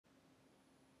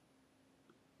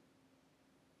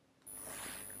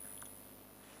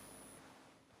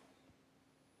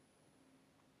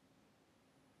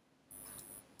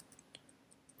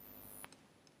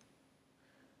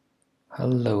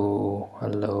Hello,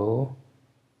 hello.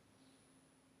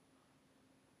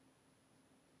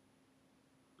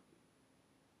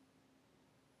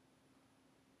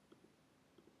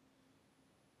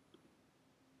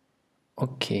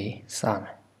 Okay, စမ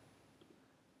ယ်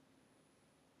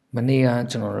မနေ့က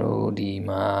ကျွန်တော်တို့ဒီ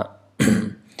မှာ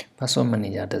password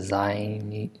manager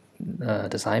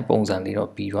design ပုံစံလေး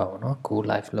တော့ပြီးသွားပါတော့ go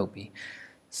live လုပ်ပြီး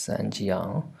စမ်းကြည့်အော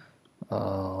င်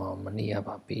မနေ့က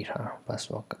ပါပေးထား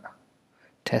password က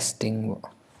testing ပေါ့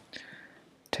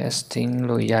testing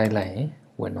လို့ရိုက်လိုက်ရင်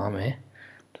ဝင်သွားမယ်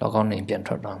logout name ပြန်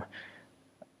ထွက်သွားမယ်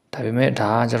ဒါပေမဲ့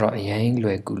ဒါကကျတော့အရင်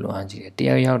လွယ်ကူလွန်ကြည့်တယ်တ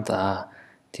ယောက်ယောက်သာ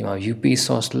ဒီမှာ UP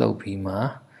source လုပ်ပြီးမှ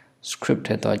script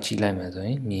ထဲတော့ကြည့်လိုက်မယ်ဆိုရ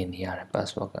င်မြင်နေရတယ်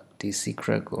password ကဒီ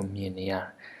secret ကိုမြင်နေရတယ်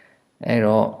အဲ့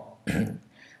တော့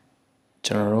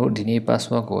ကျွန်တော်တို့ဒီနေ့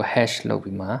password ကို hash လုပ်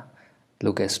ပြီးမှ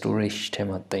local storage ထဲ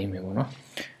မှာသိမ်းမယ်ပေါ့နော်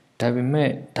ဒါပေမဲ့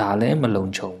ဒါလည်းမလုံ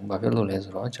ခြုံဘူးဘာဖြစ်လို့လဲ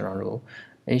ဆိုတော့ကျွန်တော်တို့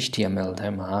HTML ထဲ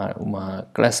မှာဥမာ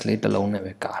class လေးတစ်လုံးနဲ့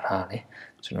ပဲကာထားတယ်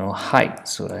ကျွန်တော် height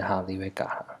ဆိုတဲ့ဟာလေးပဲကာ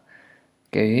ထား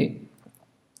ကဲ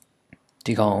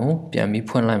ဒီကောင်ကိုပြန်ပြီး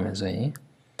ဖွင့်လိုက်မယ်ဆိုရင်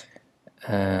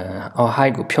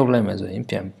height ကိုဖြုတ်လိုက်မယ်ဆိုရင်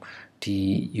ပြန်ဒီ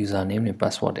username နဲ့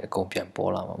password တွေအကုန်ပြန်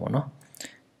ပေါ်လာမှာပေါ့နော်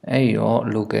အဲ့ဒီတော့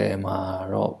local မှာ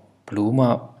တော့ blue မှာ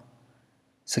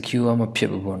secure မဖြစ်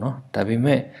ဘူးပေါ့နော်ဒါပေ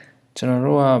မဲ့ကျွန်တော်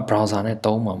တို့က browser နဲ့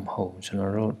သုံးမှာမဟုတ်ဘူးကျွန်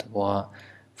တော်တို့ဒီဘော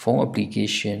phone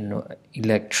application တို့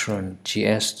electron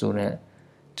js တို့နဲ့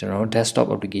ကျွန်တော်တို့ desktop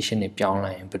application တွေပြောင်း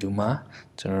လိုက်ရင်ဘယ်သူမှ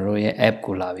ကျွန်တော်တို့ရဲ့ app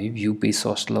ကိုလာပြီး view page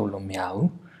source လုပ်လို့မရဘူး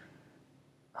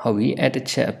ဟုတ်ပြီအဲ့တစ်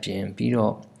ချက်အပြင်ပြီး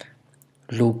တော့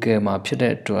local မှာဖြစ်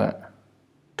တဲ့အတွက်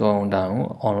တောင်းတောင်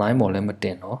online ပေါ်လည်းမတ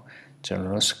င်တော့ကျွန်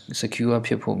တော်တို့ secure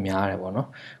ဖြစ်ဖို့များတယ်ပေါ့နော်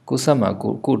ကိုယ်ဆက်မှာ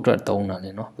ကိုအတွက်သုံးတာ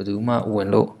လေနော်ဘယ်သူမှဝင်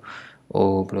လို့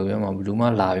ဘယ်လိုပြောမှာဘယ်သူမှ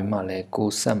လာပြီးမှလည်းကို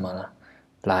ယ်ဆက်မှာ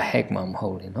လာ hack မှာမဟု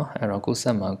တ်လေနော်အဲ့တော့ကိုယ်ဆ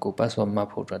က်မှာကို password မှတ်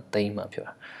ဖို့အတွက်သိမ်းမှာဖြစ်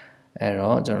တာအဲ့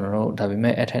တော့ကျွန်တော်တို့ဒါပေ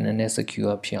မဲ့အဲ့ထက်နည်းနည်း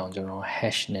secure ဖြစ်အောင်ကျွန်တော်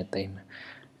hash နဲ့သိမ်းမယ်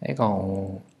အဲ့ကောင်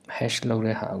hash လုပ်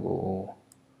တဲ့ဟာကို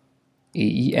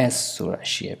AES ဆိုတာ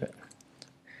ရှိရပဲ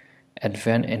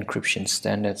Advanced Encryption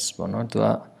Standards ပေါ့နော်သူက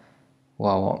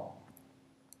ဟို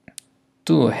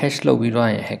သူ့ကို hash လုပ်ပြီးတော့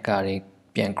ရင် hacker တွေ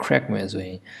ပြန် crack မယ်ဆိုရ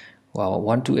င်ဟို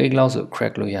128လောက်ဆို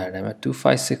crack လို့ရတယ်ဒါပေမဲ့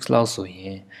256လောက်ဆိုရ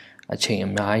င်အချိန်အ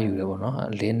များကြီးယူတယ်ပေါ့နော်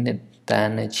၄နှစ်တ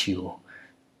န်းနဲ့ချီကို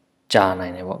ကြာနို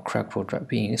င်တယ်ပေါ့ crack ဖို့အတွက်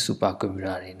ပြီးရင် super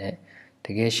computer တွေနဲ့တ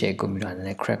ကယ် share computer တွေ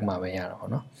နဲ့ crack မှာပဲရတာ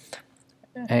ပေါ့နော်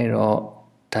အဲ့တော့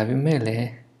ဒါပေမဲ့လည်း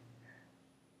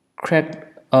crack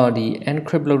ဒီ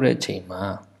encrypt လုပ်တဲ့အချိန်မှာ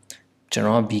ကျွန်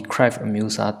တော်က bcrypt အ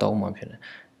မျိုးအစားသုံးမှာဖြစ်တယ်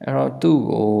အဲ့တော့သူ့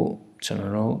ကိုကျွန်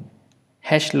တော်တို့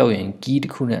hash လုပ်ရင် key တ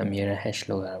စ်ခုနဲ့အမြဲတမ်း hash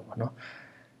လုပ်ရတာပေါ့နော်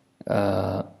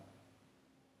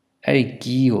အဲ့ဒီ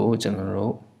key ကိုကျွန်တော်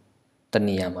တို့တ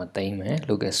နေရာမှာသိမ်းမယ်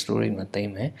local storage မှာသိ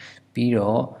မ်းမယ်ပြီး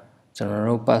တော့ကျွန်တော်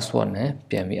တို့ password နဲ့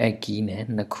ပြန်ပြီးအဲ့ key နဲ့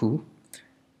နှစ်ခု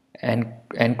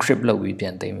encrypt လုပ်ပြီးပြ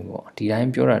န်သိမ်းမယ်ပေါ့ဒီတိုင်း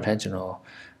ပြောတာထက်ကျွန်တော်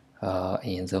အ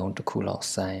ရင်ဆုံးတစ်ခုလောက်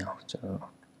စမ်းအောင်ကျွန်တော်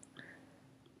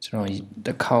တ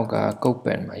စ်ခေါက်ကကုတ်ပ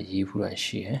န်မှာရေးဖူးတာ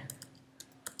ရှိတယ်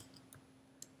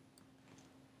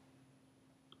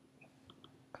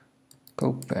ကု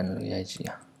တ်ပန်လို့ရိုက်ကြည့်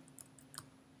အောင်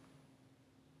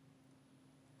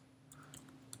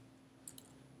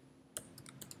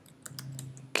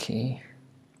Okay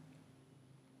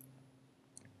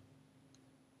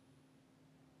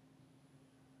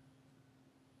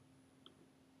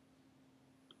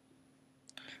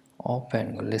open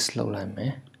ကို list လုပ်လိုက်မ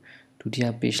ယ်ဒုတိယ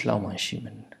page လောက်မှာရှိမ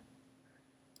ယ်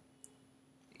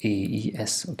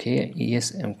AES okay ES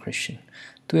encryption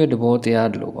သူရဲ့သဘောတရား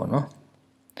လို့ပေါ့နော်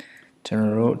ကျွန်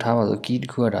တော်တို့ထားပါဆို key တ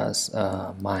စ်ခုကဒါ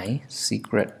my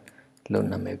secret လို့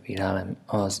နာမည်ပေးထားလိုက်မယ်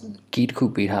key တစ်ခု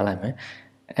ပေးထားလိုက်မယ်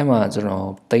အဲ့မှာကျွန်တော်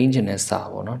သိမ်းခြင်းတဲ့စာ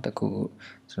ပေါ့နော်တခု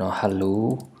ကျွန်တော် hello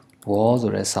world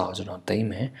ဆိုတဲ့စာကိုကျွန်တော်သိမ်း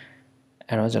မယ်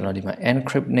အဲ့တော့ကျွန်တော်ဒီမှာ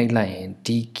encrypt နှိပ်လိုက်ရင်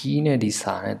ဒီ key နဲ့ဒီ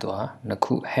စာနဲ့သူကနှစ်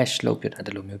ခု hash လုပ်ပြတာ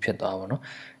ဒီလိုမျိုးဖြစ်သွားပါတော့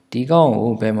ဒီကောင်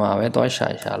ကိုဘယ်မှာပဲသွားရှာ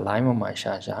line မှာ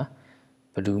ရှာ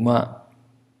ဘယ်သူမှ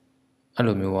အဲ့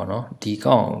လိုမျိုးပေါ့နော်ဒီ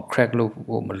ကောင် crack လုပ်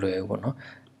ဖို့မလွယ်ဘူးပေါ့နော်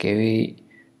ကဲ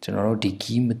ကျွန်တော်တို့ဒီ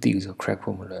key မသိဘူးဆို crack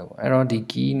ဖို့မလွယ်ဘူးအဲ့တော့ဒီ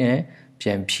key နဲ့ပြ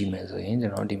န်ဖြီးမယ်ဆိုရင်ကျွ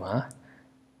န်တော်ဒီမှာ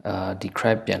ဒီ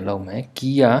crack ပြန်လုပ်မယ်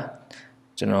key က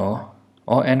ကျွန်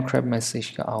တော်encrypt message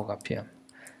ကအောက်ကဖြစ်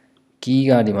key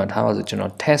ကဒီမှာထားပါဆိုကျွန်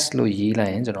တော် test လို့ရေးလို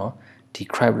က်ရင်ကျွန်တော်ဒီ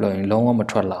crack လို့ရင်လုံးဝမ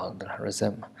ထွက်လာဘူး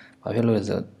reset မှာဘာဖြစ်လို့လဲ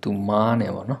ဆိုတော့သူမားနေ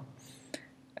ပါတော့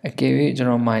အကယ်၍ကျွန်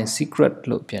တော် my secret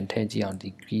လို့ပြန်ထည့်ကြည့်အောင်ဒီ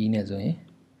key နဲ့ဆိုရင်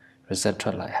reset ထွ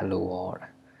က်လာ hello world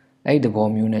အဲ့ဒီသဘော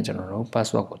မျိုးနဲ့ကျွန်တော်တို့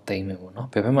password ကိုသိမ်းမယ်ပေါ့နော်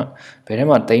ဘယ်ထဲ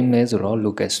မှာသိမ်းမလဲဆိုတော့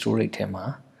local storage ထဲမှာ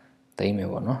သိမ်းမယ်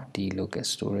ပေါ့နော်ဒီ local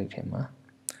storage ထဲမှာ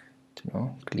ကျွန်တော်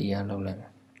clear လုပ်လိုက်မ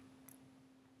ယ်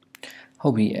ဟု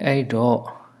တ်ပြီအဲ့တော့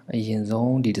အရင်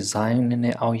ဆုံးဒီ design နည်းန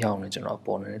ည်းအောက်ရောက်နေကျွန်တော်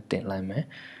ပေါ်နေတင်လိုက်မယ်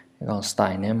ဒီကောင်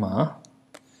style နဲ့မှာ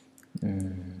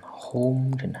home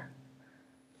တဲ့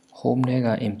home တွေက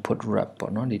input wrap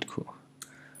ပေါ့နော်ဒီတစ်ခု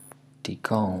ဒီ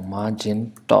ကောင် margin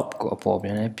top ကိုအပေါ်ပြ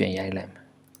န်နဲ့ပြန်ရိုက်လိုက်မယ်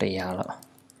100လောက်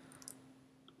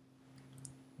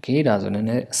okay ဒါဆိုနည်း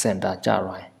နည်း center ကျ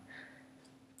သွားရင်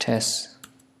test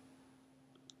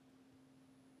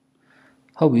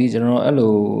ဟုတ်ပြီကျွန်တော်အဲ့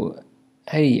လို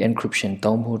အဲ့ဒီ encryption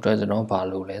သုံးဖို့အတွက်ကျွန်တော်ဘာ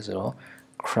လုပ်လဲဆိုတော့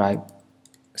crypt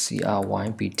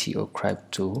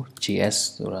crypto gs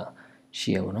ဆိုတာ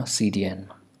ရှိရပါတော့ cdn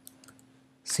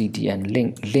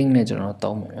link နဲ့ကျွန်တော်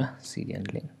သုံးမယ်နော် cdn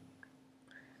link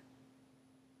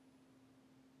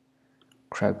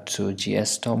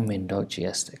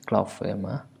crypto.gs.min.gs Cloudflare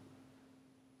မှာ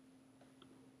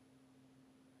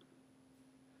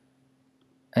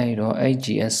အဲ့တော့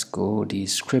gs ကိုဒီ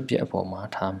script ရဲ့အပေါ်မှာ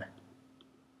ထားမယ်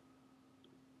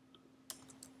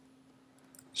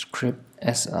script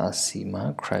src မှာ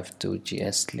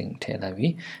crypto.gs link ထည့်လိုက်ပြီ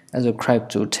အဲ့ဆို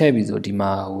crypto ထည့်ပြီဆိုဒီ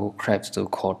မှာဟို crypto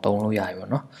ခေါ်သုံးလို့ရပြီ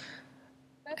ပေါ့နော်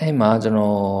အဲ့မှာကျွန်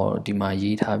တော်ဒီမှာ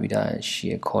ရေးထားပြီးသားရှိ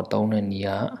ရခေါ်သုံးတဲ့နေ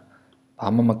ရာဘာ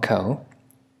မှမခက်ဘူး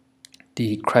ဒီ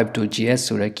crypto.gs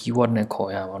ဆိုတဲ့ keyword နဲ့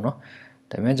ခေါ်ရပါတော့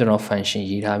ဒါပေမဲ့ကျွန်တော် function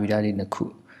ရေးထားပြီးသားဒီနှစ်ခု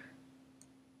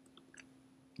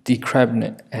decrypt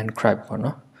နဲ့ encrypt ပေါ့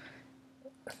နော်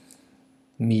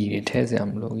မိရထဲစရာ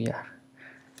မလိုရ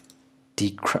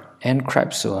decrypt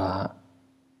encrypt ဆိုတာ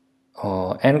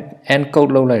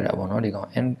encode လုပ်လိုက်တာပေါ့နော်ဒီကောင်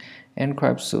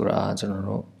encrypt ဆိုတာကျွန်တော်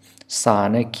တို့စာ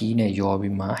နဲ့ key နဲ့ရော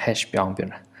ပြီးမှ hash ပြောင်းပြ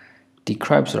တာ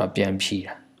decrypt ဆိုတာပြန်ဖြည့်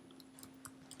တာ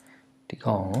ဒီ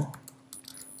ကောင်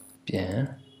ပြန်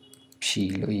ဖြ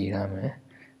ည့်လို့ရေးရမယ်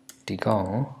ဒီကောင်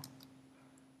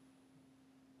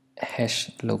hash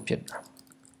လုပ်ပြတာ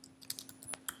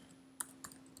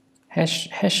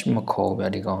hash မခေါ်ဗျာ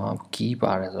ဒီကောင်က key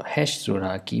ပါတယ်ဆို hash ဆို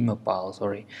တာ key မပါဘူး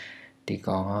sorry ဒီ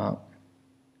ကောင်က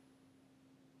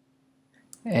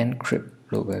encrypt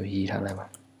လို့ပဲရေးထားလိုက်ပါ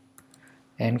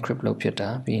encrypt လို့ဖြစ်တာ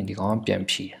ပြီးရင်ဒီကောင်ကပြန်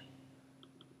ဖြည့်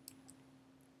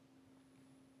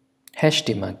hash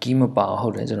ဒီမှာ key မပါဟု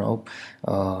တ်တယ်ကျွန်တော်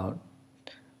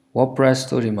WordPress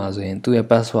တို့ဒီမှာဆိုရင်သူ့ရဲ့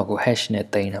password ကို hash နဲ့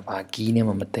တင်တာပါ key နဲ့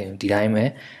မှမတင်ဘူးဒီတိုင်းပဲ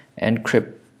encrypt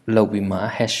လုပ်ပြီးမှ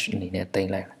hash အနေနဲ့တင်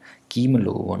လိုက်တာ key မ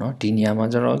လို့ပေါ့နော်ဒီနေရာမှာ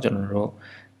ကျွန်တော်တို့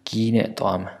key နဲ့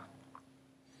သွားမှာ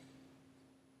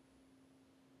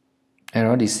အဲ့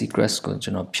တော့ဒီ secrets ကိုကျွ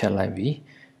န်တော်ဖြတ်လိုက်ပြီ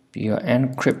ပြီးတော့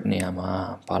encrypt နေရာမှာ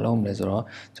ဘာလုပ်မလဲဆိုတော့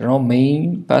ကျွန်တော် main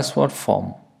password form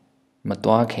မ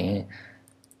သွားခင်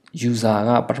user က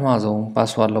ပထမဆုံး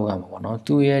password လုပ်ရမှာပေါ့နော်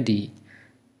သူရဲ့ဒီ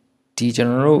ကျွန်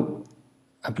တော်တို့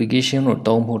application ကို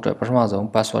တုံးဖို့အတွက်ပထမဆုံး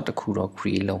password တစ်ခုတော့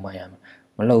create လုပ်မှရမယ်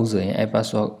မလုပ်ဆိုရင်အဲ့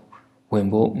password ဝင်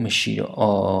ဖို့မရှိ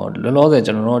တော့လောလောဆယ်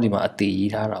ကျွန်တော်တို့ဒီမှာအသေး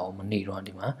ရေးထားတာကိုမနေတော့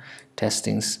ဒီမှာ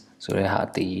testings ဆိုတဲ့ဟာအ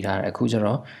သေးရေးထားတယ်အခုကျွန်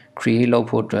တော် create လုပ်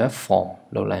ဖို့အတွက် form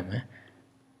လုပ်လိုက်မယ်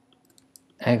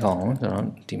အဲ့ကောင်ကိုကျွန်တော်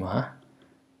ဒီမှာ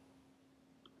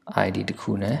id တစ်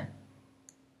ခုနဲ့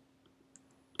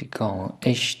ဒီကောင်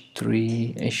h3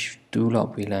 h2 လောက်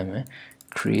ပေးလိုက်မယ်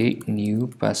create new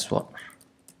password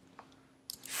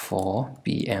for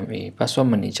pma password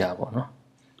manager ပေါ့နော်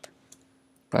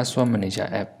password manager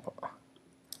app ပေါ့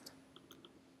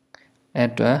အဲ့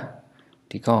တော့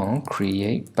ဒီကောင်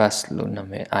create pass လို့နာ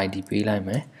မည် id ပေးလိုက်မ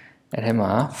ယ်အဲ့ထဲ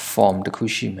မှာ form တစ်ခု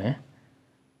ရှိမယ်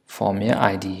form ရဲ့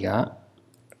id က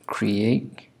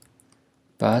create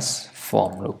pass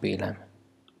form လို့ပေးလိုက်မယ်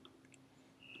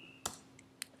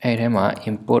အဲ့ထဲမှာ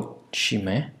input ရှိမ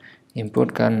ယ် input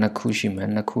ကနှစ်ခုရှိမယ်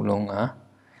နှစ်ခုလုံးက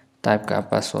type က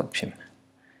password ဖြစ်မယ်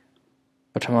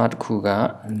ပထမတစ်ခုက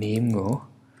name ကို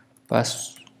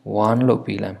pass1 လို့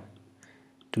ပေးလိုက်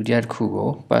ဒုတိယတစ်ခုကို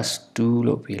pass2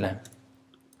 လို့ပေးလိုက်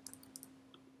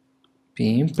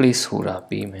ပြီးရင် placeholder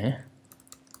ပေးမယ်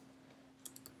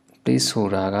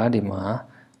placeholder ကဒီမှာ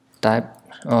type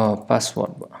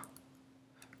password ပေါ့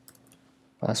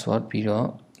password ပြီးတော့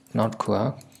not က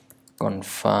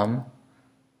confirm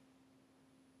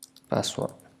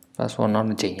password not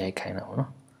အချိန်ရိုက်ခိုင်းတာပေါ့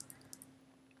နော်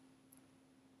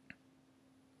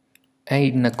အဲ့ဒီ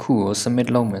နှစ်ခုကို submit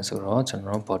လုပ်မယ်ဆိုတော့ကျွန်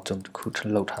တော် bottom တစ်ခုထ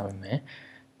ပ်လုပ်ထားမယ်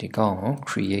ဒီကောင်ကို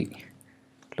create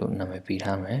လို့နာမည်ပေး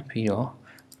ထားမယ်ပြီးတော့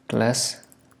class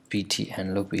btn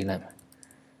လို့ပေးလိုက်မယ်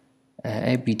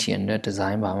အဲ့ btn နဲ့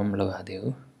design ဘာမှမလုပ်ရသေး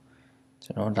ဘူး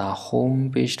ကျွန်တော်ဒါ home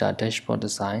page ဒါ dashboard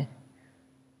design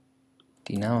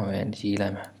ဒီနားမှာပဲရေးလို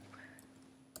က်မယ်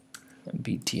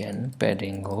btn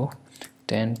padding ကို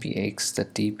 10px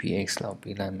 30px လောက်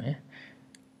ပေးလိုက်မယ်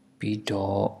ပြီး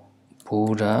တော့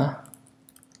border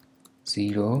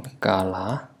 0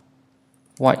 color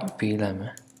white ပေးလိုက်မ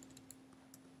ယ်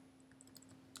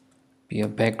ပြီး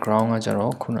တော့ background ကကျ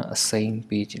တော့ခုနအစိမ်း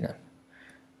ပေးကြည့်လိုက်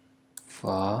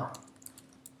var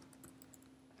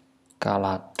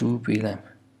color 2 ပေးလိုက်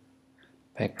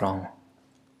background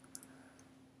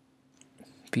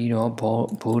ပြီးတော့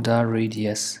border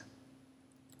radius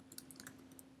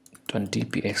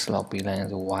 20px လောက်ပေးလိုက်ရင်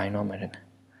ဆို y တော့မယ်တဲ့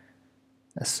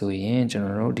ဆိုရင်ကျွန်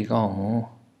တော်တို့ဒီကောင်ကို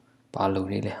ဘာလုပ်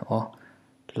လေးလဲ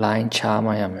line ချား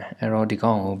မှရမယ်အဲ့တော့ဒီ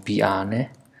ကောင်ကို br နဲ့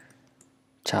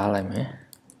ချားလိုက်မယ်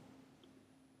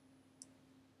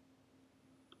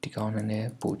ဒီကောင်နဲ့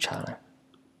ပို့ချလိုက်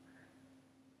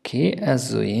okay အဲ့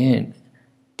ဆိုရင်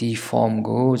ဒီ form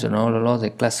ကိုကျွန်တော်လောလောဆ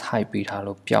ယ် class height ပေးထား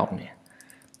လို့ပျောက်နေ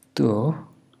သူ့ကို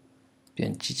ပြ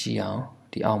န်ကြည့်အောင်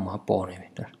ဒီအောက်မှာပေါ်နေပြီ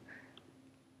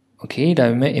okay ဒါ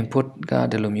ပေမဲ့ input က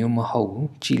ဒီလိုမျိုးမဟုတ်ဘူး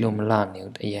ကြည့်လို့မလှနေ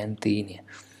ဘူးအရန်သေးနေ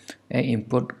အဲ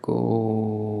input ကို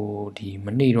ဒီမ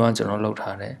နေ့တော့ကျွန်တော်လောက်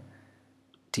ထားတယ်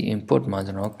ဒီ input မှာ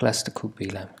ကျွန်တော် class တစ်ခု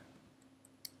ပေးလိုက်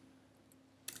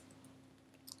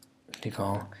ဒီကော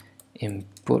င်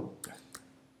input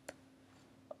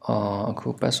အခု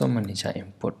password manager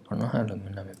input ပေါ့နော်အဲ့လို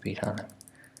မျိုးနာမည်ပေးထားလိုက်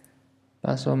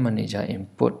password manager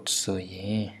input ဆိုရ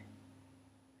င်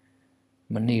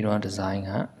မနေ့တော့ design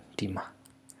ကဒီမှာ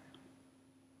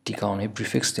ဒီကောင်လေး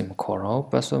prefix တွေမခေါ်တော့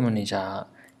password manager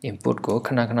input ကိုခ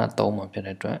ဏခဏသုံးမှာဖြစ်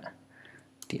တဲ့အတွက်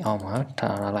ဒီအောက်မှာ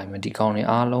ထားလိုက်မယ်ဒီကောင်လေး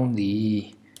အားလုံးဒီ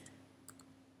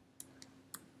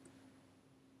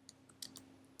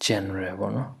general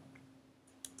ပေါ့နော်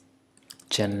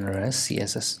general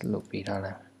css လို့ပေးထား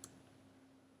လိုက်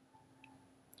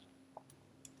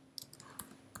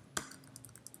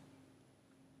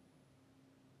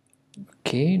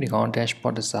okay ဒီကောင်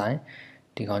dashboard design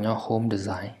ဒီကောင်ကြောင့် home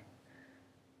design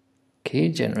okay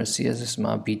general css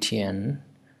မှာ btn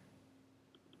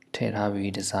ထည့်ထားပြီး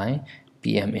design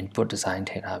pm input design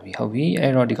ထည့်ထားပြီးဟုတ်ပြီ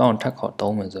အဲ့တော့ဒီကောင်ထပ်ခေါ်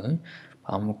သုံးမယ်ဆိုရင်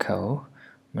ဘာမှမခက်ဘူး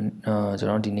ကျွန်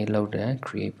တော်ဒီနေ့လုပ်တယ်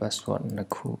create password နှစ်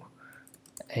ခု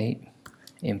အဲ့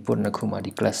input နှစ်ခုမှာ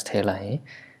ဒီ class ထည့်လိုက်ရင်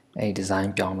အဲ့ design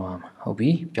ပြောင်းသွားမှာဟုတ်ပြီ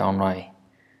ပြောင်းသွားရင်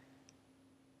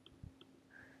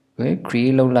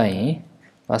create လုပ်လိုက်ရင်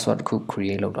password တစ်ခု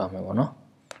create လုပ်သွားမယ်ပေါ့နော်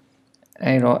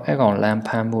အဲ့တော့အဲ့ကောင် LAN ဖ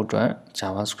မ်းဖို့အတွက်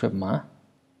JavaScript မှာ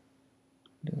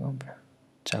ဒီကောင်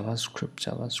JavaScript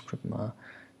မှာ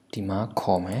ဒီမှာ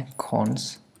ခေါ်မယ် cons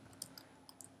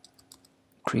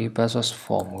create password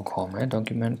form ကိုခေါ်မယ်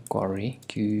document query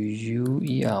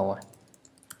query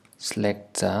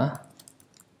selector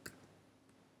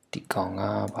ဒီကောင်က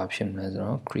ဘာဖြစ်မလဲဆို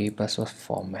တော့ create password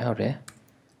form ပဲဟုတ်တယ်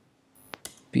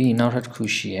ပြီးနောက်တစ်ခု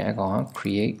ရှိရဲအကောင်က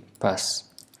create pass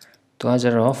သူကကျ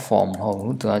တော့ form မဟုတ်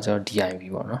ဘူးသူကကျတော့ div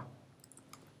ပေါ့နော်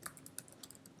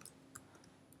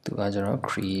သူကကျတော့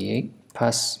create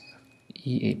pass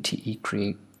eate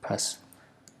create pass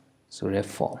ဆိုတဲ့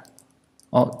form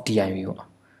div ပေါ့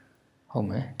ဟုတ်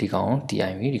မယ်ဒီကောင်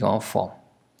div ဒီကောင် form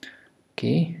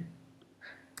okay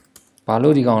ဘာ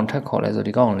လို့ဒီကောင်ထပ်ခေါ်လဲဆို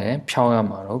ဒီကောင်လည်းဖြောက်ရ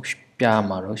မှာတော့ပြရ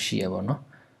မှာတော့ရှိရပါတော့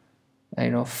အဲ့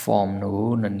တော့ form ကို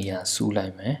နှစ်နေရာစုလို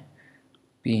က်မယ်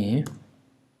ပြီးရင်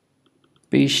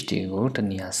page တွေကိုတစ်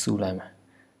နေရာစုလိုက်မယ်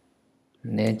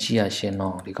နည်းကြည့်ရရှင်း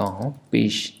တော့ဒီကောင်ကို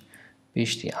page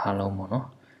တွေအားလုံးပေါ့နော်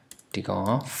ဒီကောင်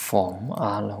က form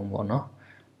အားလုံးပေါ့နော်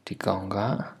ဒီကောင်က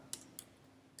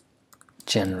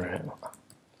general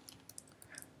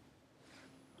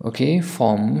okay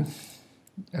form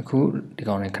အခုဒီ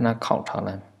ကောင်နဲ့ခဏခောက်ထား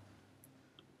လိုက်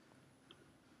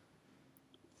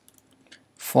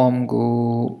form ကို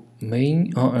main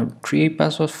create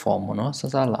password form ပေါ့နော်စ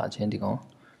စလာခြင်းဒီကောင်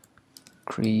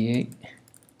create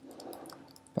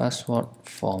password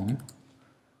form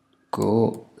ကို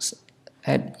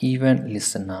add event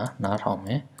listener နားထောင်မ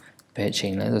ယ်ဘယ်အချိ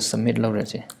န်လဲဆို submit လုပ်ရ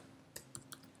ခြင်း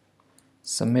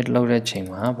submit လုပ်တဲ့ချိန်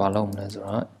မှာဘာလုပ်မလဲဆို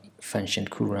တော့ function တ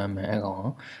စ်ခု run မယ်အဲ့ကောင်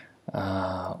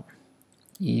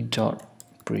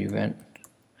e.prevent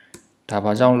ဒါ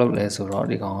ဘာကြောင့်လုပ်လဲဆိုတော့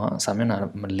ဒီကောင်ကစာမျက်နှာ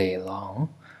မလဲသွားအောင်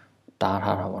တား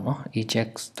ထားတာပေါ့နော်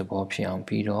eject သဘောဖြစ်အောင်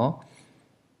ပြီးတော့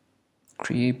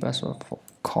create password for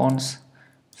cons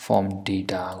form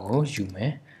data ကိုယူမ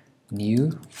ယ် new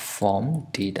form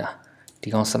data ဒီ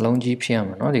ကောင်စလုံးကြီးဖြစ်ရ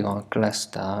မှာเนาะဒီကောင် class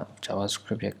ဒါ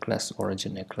JavaScript ရဲ့ class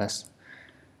original class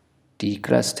ဒီ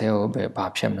class ထဲကိုပဲဘာ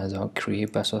ဖြတ်မလဲဆိုတော့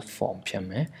create password form ဖြတ်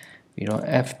မယ်ပြီးတော့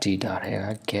f data ထဲက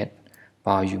get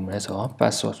ဘာယူမလဲဆိုတော့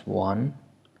password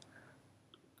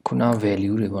 1ခုန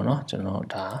value တွေပေါ့เนาะကျွန်တော်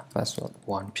ဒါ password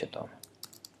 1ဖြစ်တော့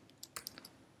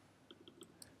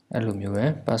အဲ့လိုမျိုးပဲ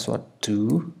password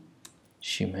 2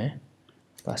ရှိမယ်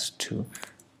password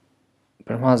 2ပ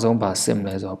ထမဆုံးဘာစစ်မ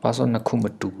လဲဆိုတော့ password နှစ်ခုမ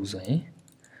တူဘူးဆိုရင်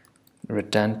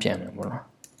return ပြန်မယ်ပေါ့နော်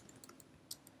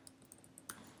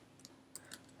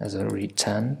အဲဆို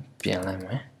return ပြန်လိုက်မ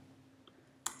ယ်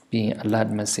ပြီးရင် alert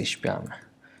message ပြမယ်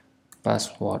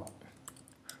password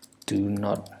do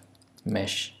not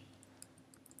match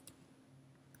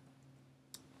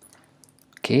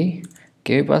okay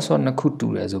gateway password နှစ်ခုတူ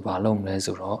တယ်ဆိုဘာလုပ်မလဲ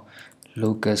ဆိုတော့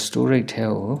local storage ထဲ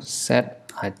ကို set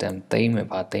item သိမ်းမယ်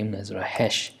ဘာသိမ်းမလဲဆိုတော့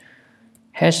hash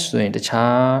ဆိုရင်တ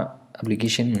ခြား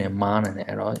application နဲ့မားနေတယ်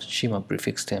အဲ့တော့ရှေ့မှာ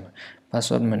prefix ထဲမှာ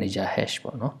password manager hash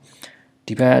ပေါ့နော်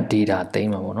ဒီဘက် data သိ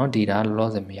မ်းမှာပေါ့နော် data လောလော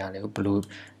ဆယ်မရသေးဘူးဘယ်လို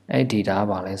အဲ့ data က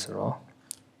ဘာလဲဆိုတော့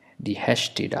ဒီ hash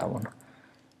data ပေါ့နော်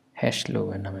hash လို့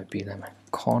ပဲနာမည်ပေးလိုက်မယ်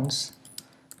cons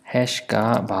hash က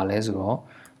ဘာလဲဆိုတော့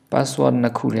password နှ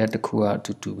စ်ခုထဲတစ်ခုက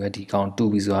တူပဲဒီကောင်တူ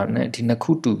ပြီဆိုတာနဲ့ဒီနှစ်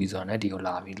ခုတူပြီဆိုတာနဲ့ဒီကို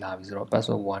လာပြီဆိုတော့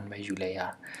password 1ပဲယူလဲရတ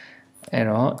ယ်အဲ့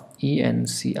တော့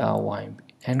encry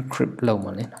encrypt လုပ်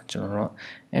မှာလေကျွန်တော်တို့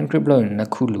encrypt လုပ်ရင်နှ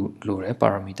စ်ခုလိုတယ်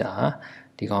parameter ဟာ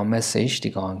ဒီကောင် message ဒီ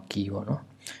ကောင် key ပေါ့နော်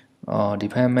ဒီ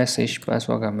ဖက် message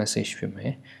password က message ဖြစ်မ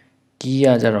ယ် key က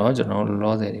ကြတော့ကျွန်တော်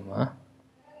လောဆယ်ဒီမှာ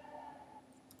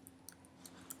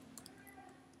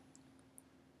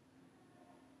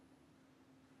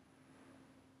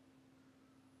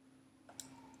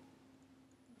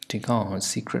ဒီကောင်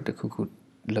secret တစ်ခုခု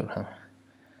လောက်ထားမှာ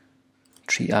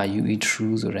true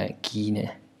true ဆိုတဲ့ key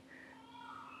နဲ့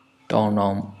တောင်း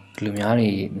လူများတွေ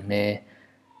နည်းနည်း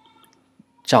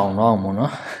ကြောင်တော့မို့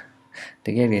နော်တ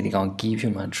ကယ်လေဒီကောင် key ဖြ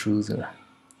စ်မှာ true ဆိုတာ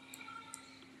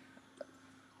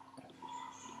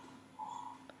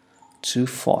true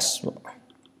false ပေါ့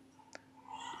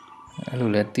အဲ့လို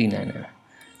လဲသိနိုင်တယ်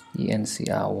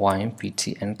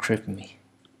encrypt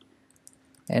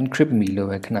encrypt me လို့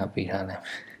ပဲခဏပေးထားလိုက်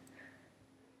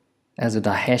အဲ့ဆို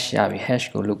ဒါ hash ရပြီ hash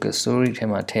ကို local storage ထဲ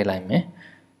မှာထည့်လိုက်မယ်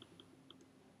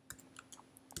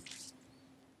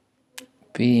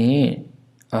ပြီးရင်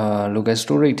local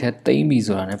storage ထဲသိမ်းပြီ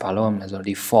ဆိုတာ ਨੇ ဘာလုပ်ရမလဲဆိုတော့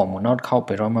ဒီ form ကိုနောက်တစ်ခေါက်ဘ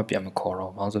ယ်တော့မှပြန်မခေါ်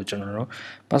တော့ဘာလို့ဆိုကျွန်တော်တို့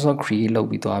password create လုပ်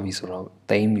ပြီးသွားပြီဆိုတော့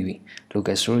သိမ်းပြီ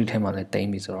local storage ထဲမှာလည်းသိမ်း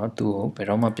ပြီဆိုတော့သူ့ကိုဘယ်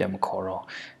တော့မှပြန်မခေါ်တော့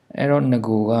အဲ့တော့င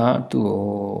ကိုကသူ့ကို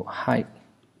height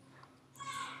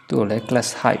သူ့ကိုလည်း class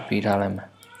height ပေးထားလိုက်မယ်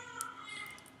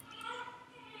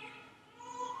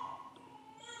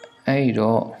အဲ့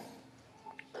တော့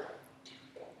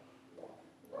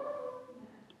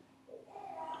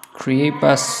create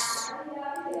pass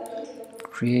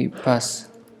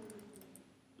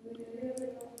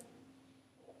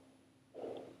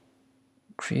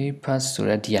ဆို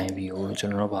တဲ့ div ကိုကျွ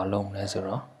န်တော်တို့ဘာလုပ်မလဲဆို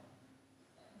တော့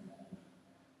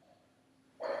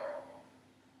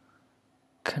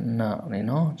ခဏလေးเ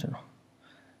นาะကျွန်တော်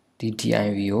ဒီ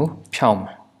div ကိုဖြောင်းမ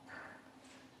ယ်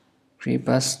create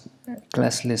pass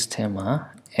class list ထဲမှာ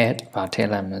add ဘာထည့်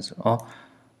လိုက်မလဲဆိုတော့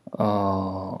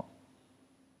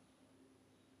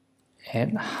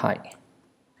add height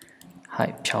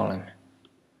ဖြောင်းလိုက်မယ်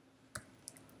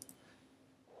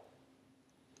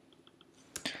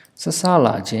စ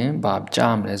လာခြင်းဘာ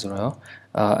ကြားမလဲဆိုတော့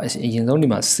အရင်ဆုံးဒီ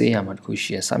မှာ save ရမှာတခု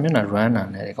ရှိရစာမျက်နှာ run နာ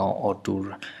နဲ့ဒီကောင် auto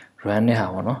run တဲ့ဟာ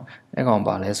ပေါ့နော်အဲ့ကောင်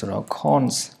ဘာလဲဆိုတော့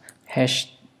cons hash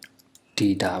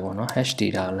data ပေါ့နော် hash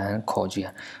data လမ်းခေါ်ကြည့်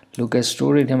local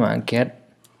storage ထဲမှာ get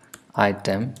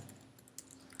item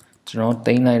ကျွန်တော်တ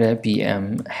င်လိုက်တဲ့ pm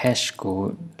hash ကို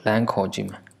လမ်းခေါ်ကြည့်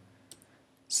မှာ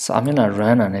စာမျက်နှာ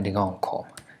run နာနဲ့ဒီကောင်ခေါ်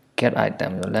get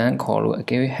item ဆိုလမ်းခေါ်လို့အ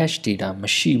ကယ်၍ hash data မ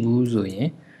ရှိဘူးဆိုရင်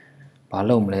ဘာ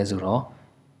လုပ်မလဲဆိုတော့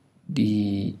ဒီ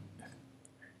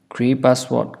create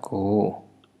password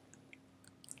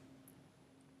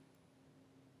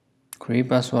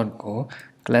ကို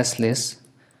class list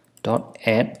dot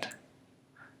add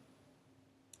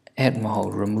မဟု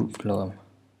တ် remove လို့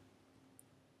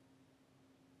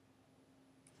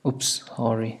oops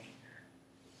sorry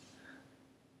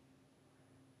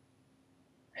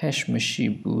hash မရှိ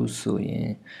ဘူးဆိုရင်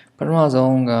ပထမ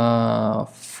ဆုံးက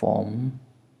form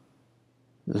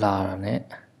လာတာ ਨੇ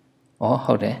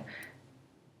ဟုတ်တယ်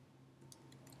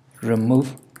remove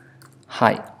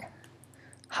height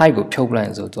ကိုဖြုတ်လို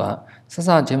က်ဆိုသူကစ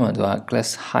ချင်းမှာသူက class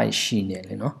height ရှိနေ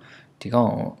လေနော်ဒီကော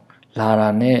င်လာတာ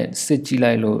ਨੇ စစ်ကြည့်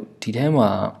လိုက်လို့ဒီထဲမှာ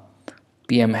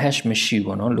pm hash မရှိ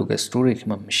ဘူးเนาะ local storage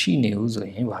မှာမရှိနေဘူးဆို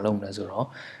ရင်ဘာလုပ်မလဲဆိုတော့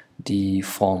ဒီ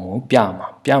form ကိုပြမှာ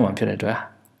ဖြစ်တဲ့အတွက်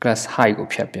class height ကို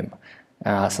ဖြတ်ပြမှာ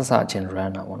စချင်း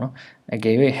run တာပေါ့နော်အက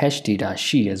ယ်၍ hash data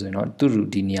ရှိရဆိုရင်တော့သူ့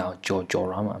ဒီနေရာကိုကြော်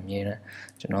ရမှာအမြဲတမ်း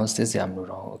ကျွန်တော်စစ်စရာမလို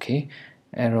တော့ okay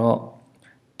အဲ့တော့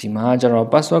ဒီမှာကျတော့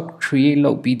password create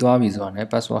လုပ်ပြီးသွားပြီဆိုတာ ਨੇ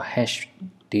password hash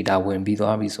data ဝင်ပြီး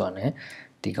သွားပြီဆိုတာ ਨੇ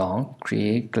ဒီကောင်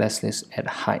create class list at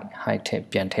height ထည့်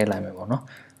ပြန်ထည့်လိုက်မယ်ပေါ့နော်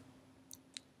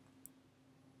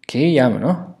okay ရမယ်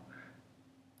နော်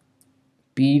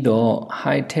ပြီးတော့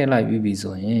height ထည့်လိုက်ပြီ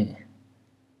ဆိုရင်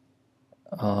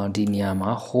ဒီနေရာမှာ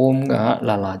home က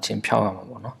လာချင်းဖြောက်ရမှာ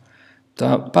ပေါ့နော်သူ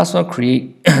password create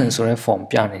ဆိုတဲ့ form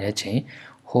ပြနေတဲ့အချိန်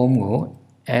home ကို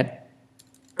add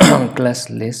class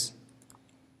list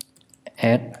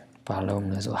add ဘာလို့မ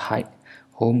လဲဆို height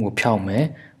home ကိုဖြောက်မယ်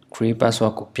create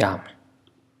password ကိုပြမယ်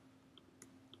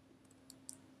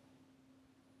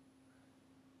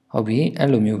ဟုတ်ပြီအဲ့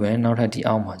လိုမျိုးပဲနောက်ထပ်ဒီ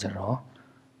အောက်မှာကျတော့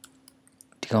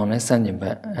ဒီကောင်နဲ့ဆန့်ကျင်ဘ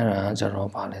က်အဲ့ဒါကျတော့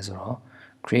ဘာလဲဆိုတော့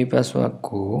create password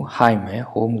ကို hide မယ်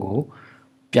home ကို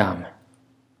ပြမယ်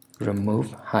remove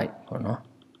hide ပေါ့နော်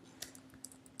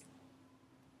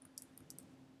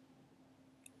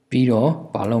ပြီးတော့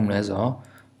ဘာလုပ်မလဲဆိုတော့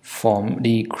form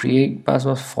ဒီ create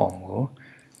password form ကို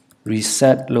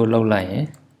reset လို့လုပ်လိုက်ရ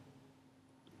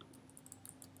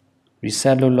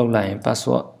င်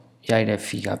password ရိုက်တဲ့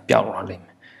fee ကပျောက်သွားလိမ့်မ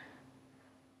ယ်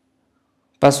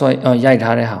password ရိုက်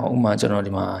ထားတဲ့ဟာဥပမာကျွန်တော်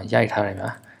ဒီမှာရိုက်ထားတယ်ဗျာ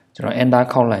ကျွန်တော် enter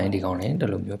ခောက်လိုက်ရင်ဒီကောင်လေးဒီ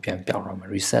လိုမျိုးပြန်ပျောက်သွားမယ်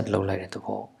reset လုပ်လိုက်တဲ့သ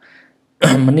ဘော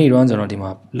မနေ့တော့ကျွန်တော်ဒီ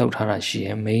မှာလောက်ထားတာရှိရ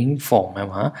ယ် main form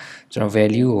မှာကျွန်တော်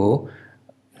value ကို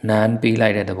none ပေးလို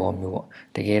က်တဲ့သဘောမျိုးပေါ့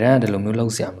တကယ်တမ်းဒီလိုမျိုးလု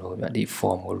ပ်စရာမလိုဘူးဗျဒီ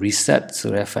form ကို reset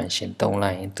ဆိုတဲ့ function သုံး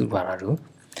လိုက်ရင်သူ့ဘာသာသူ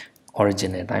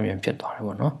original အတိုင်းပြန်ဖြစ်သွားတယ်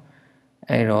ပေါ့နော်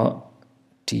အဲ့တော့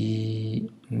ဒီ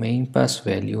main pass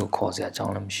value ကိုခေါ်စရာအကြော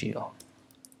င်းလည်းမရှိတော့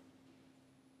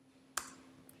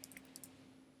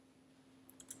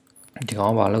ဒီကော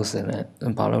င်ဘာလုပ်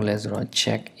လဲဆိုတော့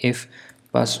check if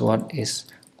password is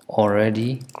already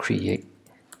create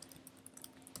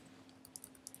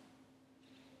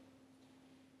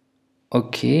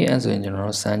okay အဲ့ဆိုရင်ကျွန်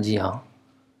တော်စမ်းကြည့်အောင်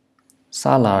စ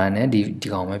လာတယ်နဲ့ဒီ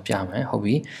ကောင်ပဲပြမယ်ဟုတ်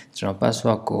ပြီကျွန်တော်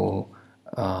password ကို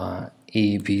A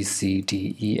B C D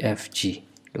E F G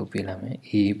လို့ပေးလိုက်မယ်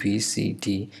A B C D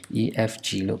E F G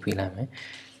လို့ပေးလိုက်မယ်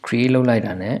create လုပ်လိုက်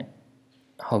တာနဲ့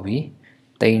ဟုတ်ပြီ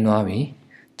တိန်းသွားပြီ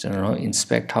ကျွန်တော်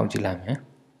inspect ထောက်ကြည့်လိုက်မယ်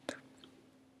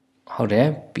ဟုတ်တယ်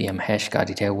pm hash က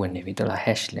ဒီထဲဝင်နေပြီတော်လား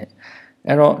hash နဲ့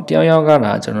အဲ့တော့တယောက်က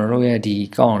လာကျွန်တော်တို့ရဲ့ဒီ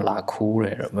ကောင့်လာခိုးတ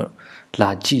ယ်တော့လာ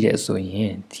ကြည့်တယ်ဆိုရ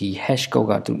င်ဒီ hash code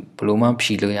ကသူဘယ်လိုမှ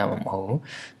ဖြီလို့ရမှာမဟုတ်ဘူး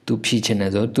သူဖြီချင်တ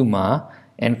ယ်ဆိုသူ့မှာ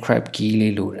encrypt key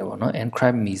လေးလိုတယ်ပေါ့နော်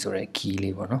encrypt me ဆိုတဲ့ key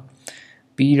လေးပေါ့နော်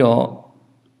ပြီးတော့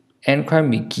encrypt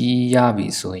me key ရပြီ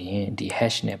ဆိုရင်ဒီ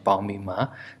hash နဲ့ပေါင်းပြီးမှ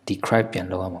decrypt ပြန်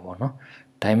လုပ်ရမှာပေါ့နော်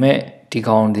ဒါပေမဲ့ဒီ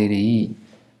ကောင်တွေ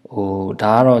ဟို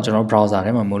ဒါကတော့ကျွန်တော် browser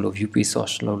ထဲမှာမဟုတ်လို့ view page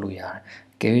source လုပ်လို့ရတယ်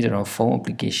ကဲပြီးကျွန်တော် phone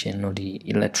application တို့ဒီ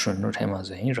electron တို့ထဲမှာ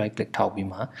ဆိုရင် right click ထောက်ပြီး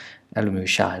မှအဲ့လို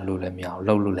မျိုးရှာလို့လည်းမရဘူး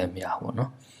လုပ်လို့လည်းမရဘူးပေါ့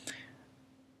နော်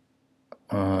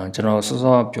ကျွန်တော်စော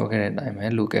စောပြောခဲ့တဲ့အတိုင်းပဲ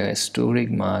local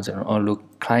storage မှာကျွန်တော်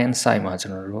client side မှာကျွ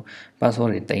န်တော်တို့ password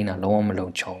တွေတင်တာလုံးဝမလုံ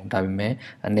ခြုံဒါပေမဲ့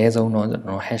အနည်းဆုံးတော့ကျွန်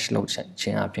တော် hash လုပ်ခြ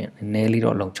င်းအပြင်နည်းလေး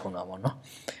တော့လုံခြုံတာပေါ့နော်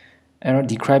အဲ့တော့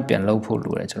decrypt ပြန်လုပ်ဖို့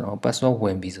လိုတယ်ကျွန်တော် password ဝ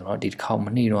င်ပြီဆိုတော့ဒီတစ်ခေါက်မ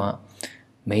နေ့တော့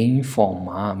main form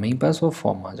မှာ main password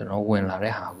form မှာကျွန်တော်ဝင်လာ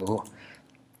တဲ့ဟာကို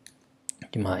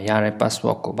ဒီမှာရတဲ့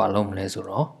password ကိုဘာလုပ်မလဲဆို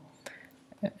တော့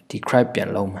decrypt ပြန်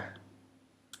လုပ်မယ်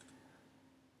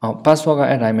အော် password က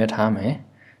အဲ့တိုင်းပဲထားမယ်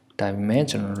ဒါပေမဲ့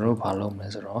ကျွန်တော်တို့ဘာလုပ်မလဲ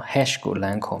ဆိုတော့ hash ကိုလ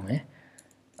မ်းခေါ်မယ်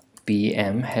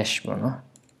pm hash ပေါ့နော်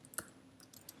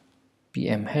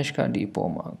pm hash ကဒီပုံ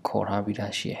မှာခေါ်ထားပြီး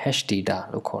သားရှိရယ် hash data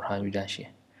လို့ခေါ်ထားပြီးသားရှိရ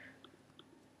ယ်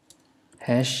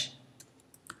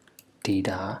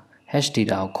hash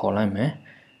data ကိုခေါ်လိုက်မယ်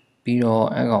ပြီးတော့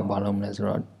အဲ့ကောင်ဘာလုပ်မလဲဆို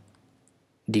တော့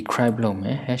decrypt လုပ်မ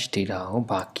ယ် hash data ကို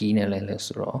ဘာ key နဲ့လဲ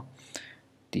ဆိုတော့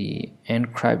ဒီ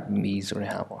encrypt me ဆို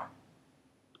တဲ့ဟာပေါ့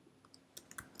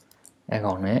အဲ့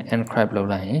ကောင်နဲ့ encrypt လုပ်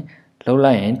လိုက်ရင်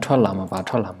ထွက်လာမှာဘာ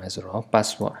ထွက်လာမလဲဆိုတော့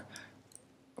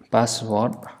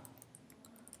password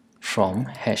from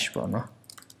hash ပေါ့နော်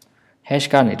hash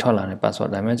ကနေထွက်လာတဲ့ password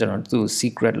ဒါပေမဲ့ကျွန်တော်သူ့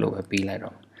secret လို့ပဲပေးလိုက်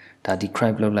တော့ဒါ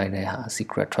decrypt လုပ်လိုက်တဲ့ဟာ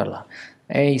secret ထွက်လာ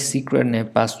အဲ့ secret နဲ့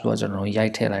password ကျွန်တော်ရို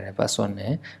က်ထည့်လိုက်တဲ့ password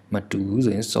နဲ့မတူဘူး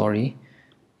ဆိုရင် sorry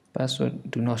password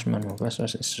do not match my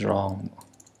password is wrong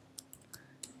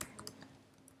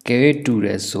ကဲတူတ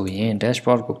ယ်ဆိုရင်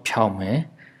dashboard ကိုဖြောက်မယ်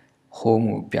home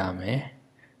ကိုပြမယ်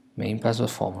main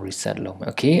password form reset လုပ်မယ်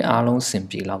okay အားလုံးအဆင်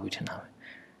ပြေလောက်ပြီထင်တာပဲ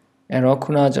အဲ့တော့ခု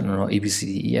နကကျွန်တော်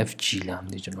ABCD EFG လာမ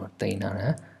သိကျွန်တော်တင်တာ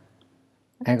နဲ့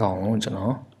အဲ့ကောင်ကိုကျွန်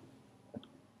တော်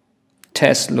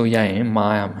test လို့ရရင်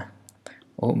မှားရမယ်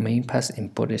oh main pass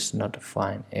input is not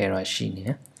defined error ရှိနေ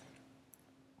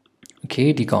okay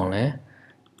ဒီကောင်လဲ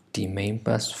ဒီ main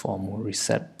pass form ကို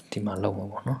reset ဒီမှာလုပ်မှာ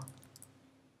ပေါ့နော်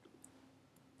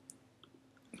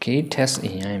okay test အ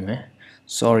ရင်ရမယ်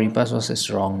sorry password is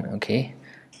wrong okay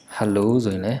hello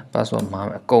ဆိုရင်လဲ password မှားမ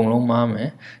ယ်အကုန်လုံးမှားမယ်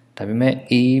ဒါပေမဲ့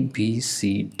A B C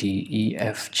D E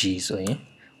F G ဆိုရင်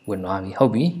ဝင်သွားပြီဟု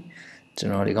တ်ပြီကျွန်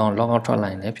တော်ဒီကောင် log out ထွက်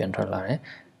လိုက်ရင်လည်းပြန်ထွက်လာတယ်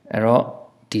အဲ့တော့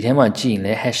ဒီထဲမှာကြည့်ရင်လ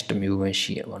ည်း hash တစ်မျိုးပဲ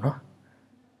ရှိရပါတော့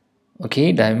okay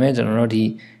ဒါပေမဲ့ကျွန်တော်တို့ဒီ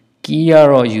key က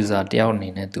တော့ user တယောက်အနေ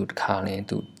နဲ့သူတစ်ခါလဲ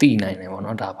သူသိနိုင်တယ်ပေါ့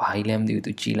နော်ဒါဘာကြီးလဲမသိဘူး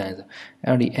သူကြည့်လိုက်ဆိုအဲ့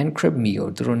တော့ဒီ encrypt me ကို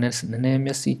သူတို့နဲ့နည်းနည်းမျ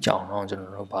က်စိကြောင်တော့ကျွန်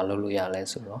တော်တို့ဘာလုပ်လို့ရလဲ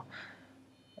ဆိုတော့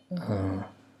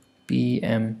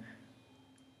pm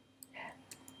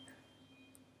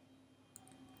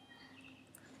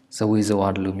ဇဝေဇဝါ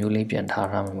လိုမျိုးလေးပြန်ထား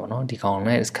ထားမှာပေါ့နော်ဒီကောင်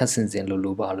နဲ့ခက်စင်စင်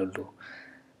လိုပါလို့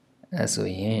အဲ့ဆို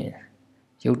ရင်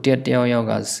ရုပ်တက်တယောက်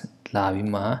ကလာပြီး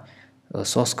မှ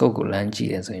source code ကိုလမ်းကြည့်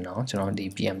တယ်ဆိုရင်တော့ကျွန်တော်ဒီ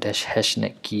pm-hash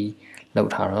နဲ့ key လော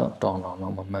က်ထားတော့တောင်းတော့မ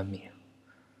မှတ်မိ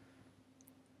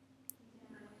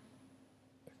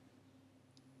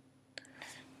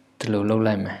ဒီလိုလုပ်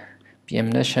လိုက်မယ်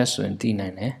pm-hash ဆိုရင်တည်နို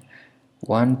င်တယ်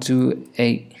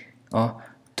128 or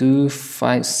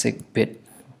 256 bit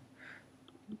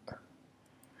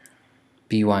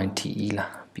byte လား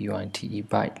byte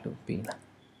byte လို့ပြီးလား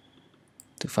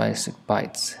256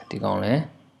 bytes ဒီကောင်လဲ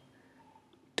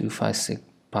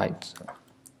256 bytes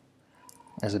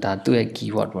အဲဆိုဒါသူ့ရဲ့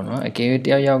keyword ပေါ့နော်အကယ်၍တ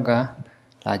ယောက်က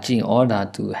လာကြည့် order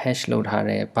သူ hash လုပ်ထား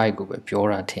တဲ့ byte ကိုပဲပြော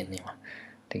တာထင်နေမှာ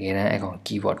တကယ်တမ်းအကောင်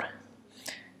keyword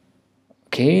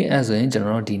okay အဲဆိုရင်ကျွန်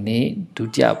တော်တို့ဒီနေ့ဒု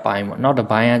တိယပိုင်းပေါ့နောက်တစ်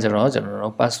ပိုင်းကကျွန်တော်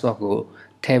တို့ password ကို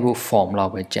ထည့်ဖို့ form လော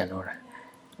က်ပဲကျန်တော့တယ်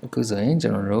အခုဆိုရင်ကျွ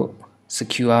န်တော်တို့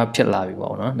secure ဖြစ်လာပြီ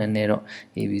ပေါ့နော်နည်းနည်းတော့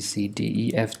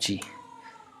abcdefg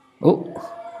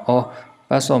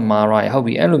password မှာ right ဟုတ်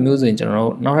ပြီအဲ့လိုမျိုးဆိုရင်ကျွန်တော်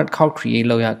တို့နောက်တစ်ခေါက် create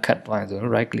လုပ်ရခက်သွားရင်ဆို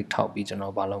right click ထောက်ပြီးကျွန်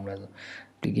တော်ဘာလုပ်မလဲဆို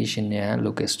application နဲ့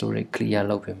local storage clear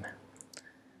လုပ်ပေးမယ်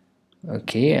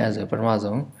okay အဲ့ဆိုပထမ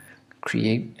ဆုံး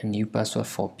create a new password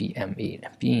for PMA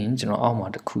ပြီးရင်ကျွန်တော်အောက်မှာ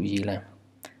တစ်ခုရေးလိုက်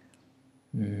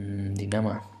ဒီနား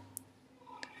မှာ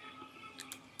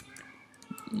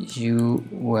you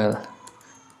will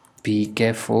be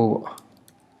careful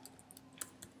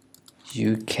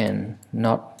you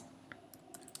cannot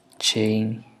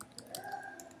change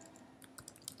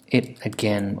it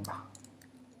again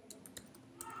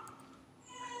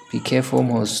be careful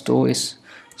more store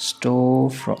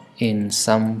in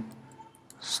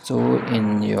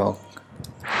your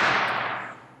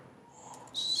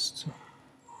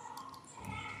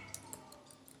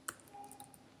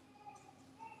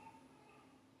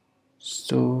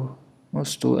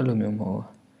store အဲ့လိုမျိုးမဟုတ်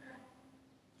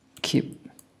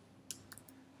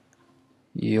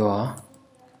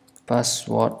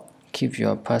keep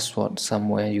your password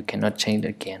somewhere you cannot change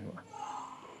it again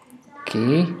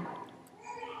okay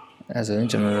အဲ့ဆိုရင်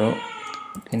ကျွန်တော်တို့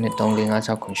ဒီနေ့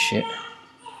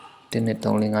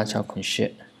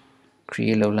34568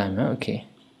 create လုပ်လိုက်မယ် okay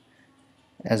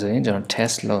အဲ့ဆိုရင်ကျွန်တော်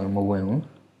test လုပ်မဝင်ဘူး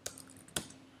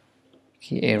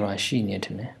key error ရှိနေတ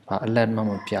ယ်ဘာ alert မှ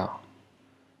မပြ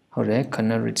ဟုတ်တယ်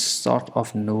cannot reach sort of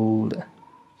null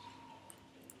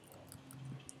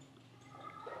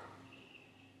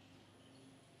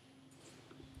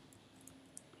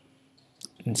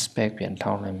inspect ပြန်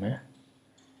ထောင်းလိုက်မယ်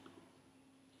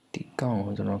ဒီကောင်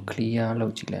ကိုကျွန်တော် clear လု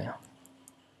ပ်ကြည့်လိုက်အောင်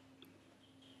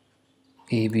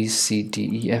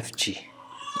abcdefg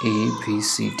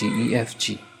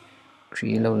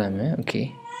create လုပ်လိုက်မယ် okay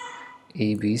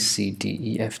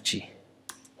abcdefg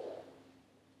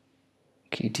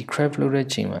okay ဒီ craft လုပ်တဲ့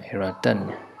ချိန်မှာ error တက်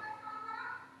နေ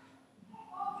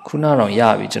ခုနတော့ရ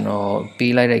ပြီကျွန်တော်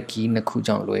ပေးလိုက်တဲ့ key နှစ်ခု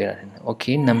ကြောင့်လွဲတာတယ်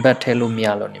okay နံပါတ်ထည့်လို့မရ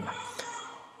လို့နေမှာ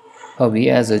ဟုတ်ပြီ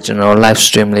အဲ့ဆိုကျွန်တော် live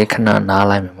stream လေးခဏနား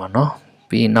လိုက်မယ်ပေါ့နော်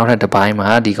ပြီးနောက်ထပ်တစ်ပိုင်းမှာ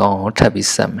ဒီကောင်ကိုထပ်ပြီး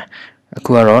ဆက်မယ်အ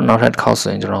ခုကတော့နောက်ထပ်တစ်ခေါက်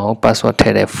ဆိုရင်ကျွန်တော် password ထ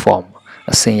ည့်တဲ့ form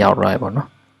အဆင့်ရောက်သွားပြီပေါ့နော်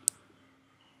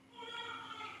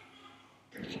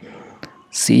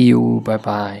see you bye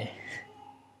bye